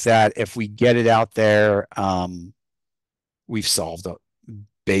think that if we get it out there, we've solved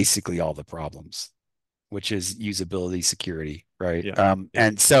basically all the problems, which is usability, security, right?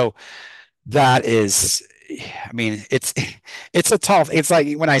 And so that is, I mean, it's a tough. It's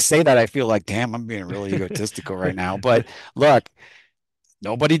like when I say that, I feel like, damn, I'm being really egotistical right now. But look,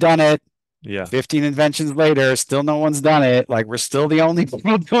 nobody done it. 15 inventions later, still no one's done it. Like we're still the only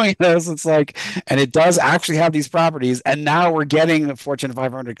people doing this. It's like, and it does actually have these properties. And now we're getting Fortune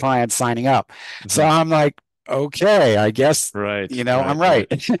 500 clients signing up. So I'm like, okay, I guess, I'm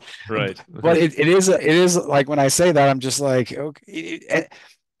right. Right. But it is like when I say that, I'm just like, okay.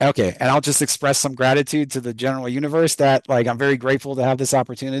 Okay, and I'll just express some gratitude to the general universe that like I'm very grateful to have this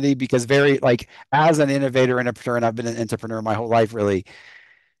opportunity because as an innovator and entrepreneur, and I've been an entrepreneur my whole life, really.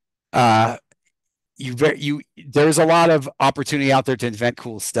 There's a lot of opportunity out there to invent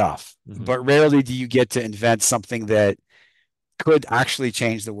cool stuff, but rarely do you get to invent something that could actually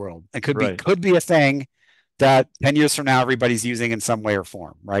change the world. It could be a thing that 10 years from now everybody's using in some way or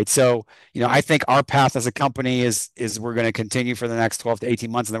form, right? So, I think our path as a company is we're going to continue for the next 12 to 18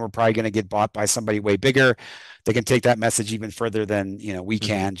 months, and then we're probably going to get bought by somebody way bigger. They can take that message even further than we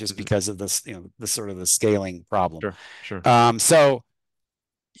can, just because of this, the sort of the scaling problem. Sure. So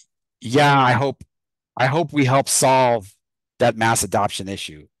yeah, I hope we help solve that mass adoption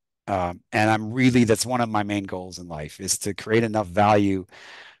issue. And that's one of my main goals in life is to create enough value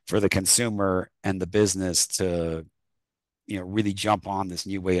for the consumer and the business to, really jump on this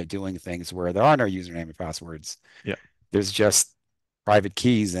new way of doing things where there are no username and passwords. Yeah. There's just private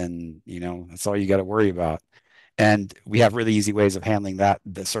keys and, that's all you got to worry about. And we have really easy ways of handling that,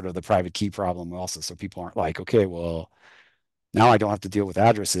 the sort of the private key problem also. So people aren't like, okay, well, now I don't have to deal with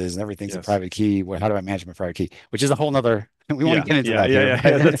addresses and everything's a private key. How do I manage my private key? Which is a whole nother, we won't get into that here.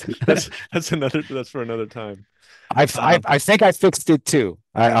 That's for another time. I think I fixed it too.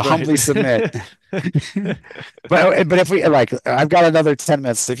 I humbly submit. but if we like, I've got another 10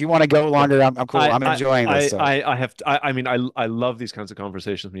 minutes. If you want to go longer, I'm cool. I'm enjoying this. So. I love these kinds of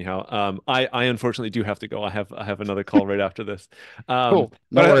conversations, Mehow. I unfortunately do have to go. I have another call right after this. Cool.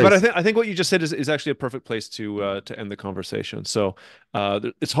 But I think what you just said is actually a perfect place to end the conversation. So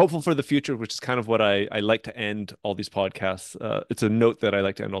it's hopeful for the future, which is kind of what I like to end all these podcasts. It's a note that I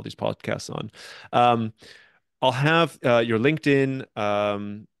like to end all these podcasts on. I'll have your LinkedIn,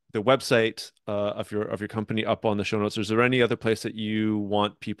 the website of your company up on the show notes. Is there any other place that you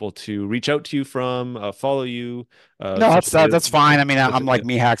want people to reach out to you from, follow you? No, that's fine. I mean, I'm like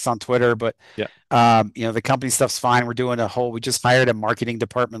Mehacks on Twitter, but the company stuff's fine. We're doing we just hired a marketing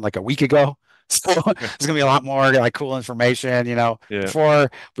department like a week ago. So there's gonna be a lot more like cool information. Before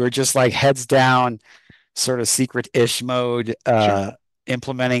we were just like heads down, sort of secret-ish mode.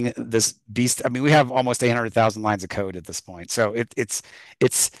 Implementing this beast. I mean, we have almost 800,000 lines of code at this point. So it's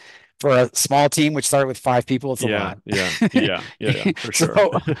for a small team, which started with 5 people. It's a lot. Yeah, for sure.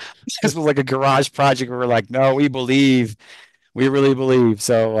 So this was like a garage project where we're like, no, we really believe.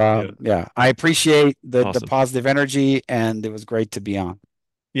 So I appreciate the positive energy, and it was great to be on.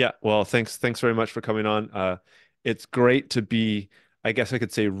 Yeah. Well, thanks very much for coming on. It's great to be, I guess I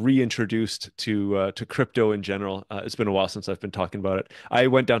could say, reintroduced to crypto in general. It's been a while since I've been talking about it. I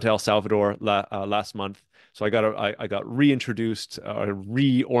went down to El Salvador last month, so I got reintroduced,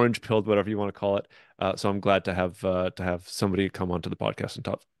 re-orange pilled, whatever you want to call it. So I'm glad to have somebody come onto the podcast and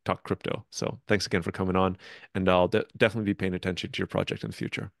talk crypto. So thanks again for coming on, and I'll definitely be paying attention to your project in the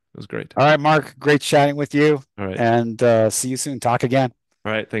future. It was great. All right, Mark, great chatting with you. All right, and see you soon. Talk again.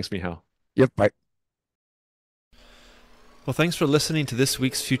 All right, thanks, Mehow. Yep, bye. Well, thanks for listening to this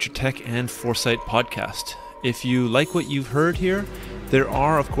week's Future Tech and Foresight podcast. If you like what you've heard here, there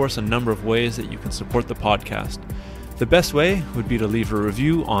are, of course, a number of ways that you can support the podcast. The best way would be to leave a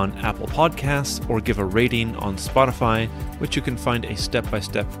review on Apple Podcasts or give a rating on Spotify, which you can find a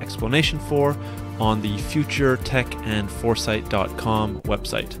step-by-step explanation for on the futuretechandforesight.com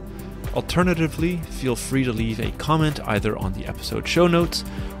website. Alternatively, feel free to leave a comment either on the episode show notes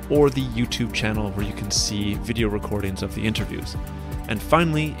or the YouTube channel where you can see video recordings of the interviews. And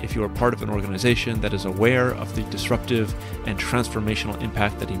finally, if you are part of an organization that is aware of the disruptive and transformational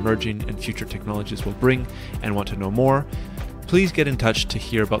impact that emerging and future technologies will bring and want to know more, please get in touch to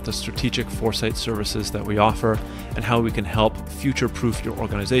hear about the strategic foresight services that we offer and how we can help future-proof your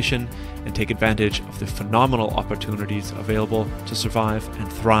organization and take advantage of the phenomenal opportunities available to survive and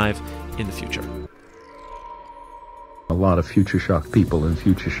thrive in the future. A lot of future-shocked people and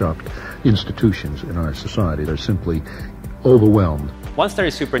future-shocked institutions in our society are simply overwhelmed. Once there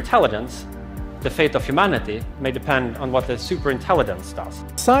is superintelligence, the fate of humanity may depend on what the superintelligence does.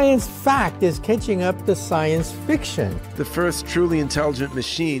 Science fact is catching up to science fiction. The first truly intelligent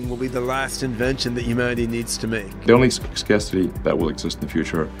machine will be the last invention that humanity needs to make. The only scarcity that will exist in the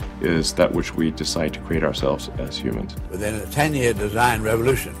future is that which we decide to create ourselves as humans. Within a 10-year design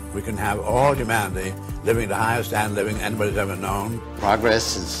revolution, we can have all humanity living the highest standard of living anybody's ever known.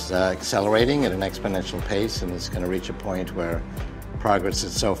 Progress is accelerating at an exponential pace, and it's going to reach a point where progress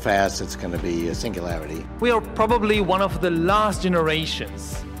is so fast it's going to be a singularity. We are probably one of the last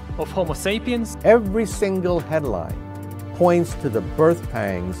generations of Homo sapiens. Every single headline points to the birth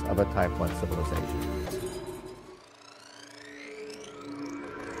pangs of a Type 1 civilization.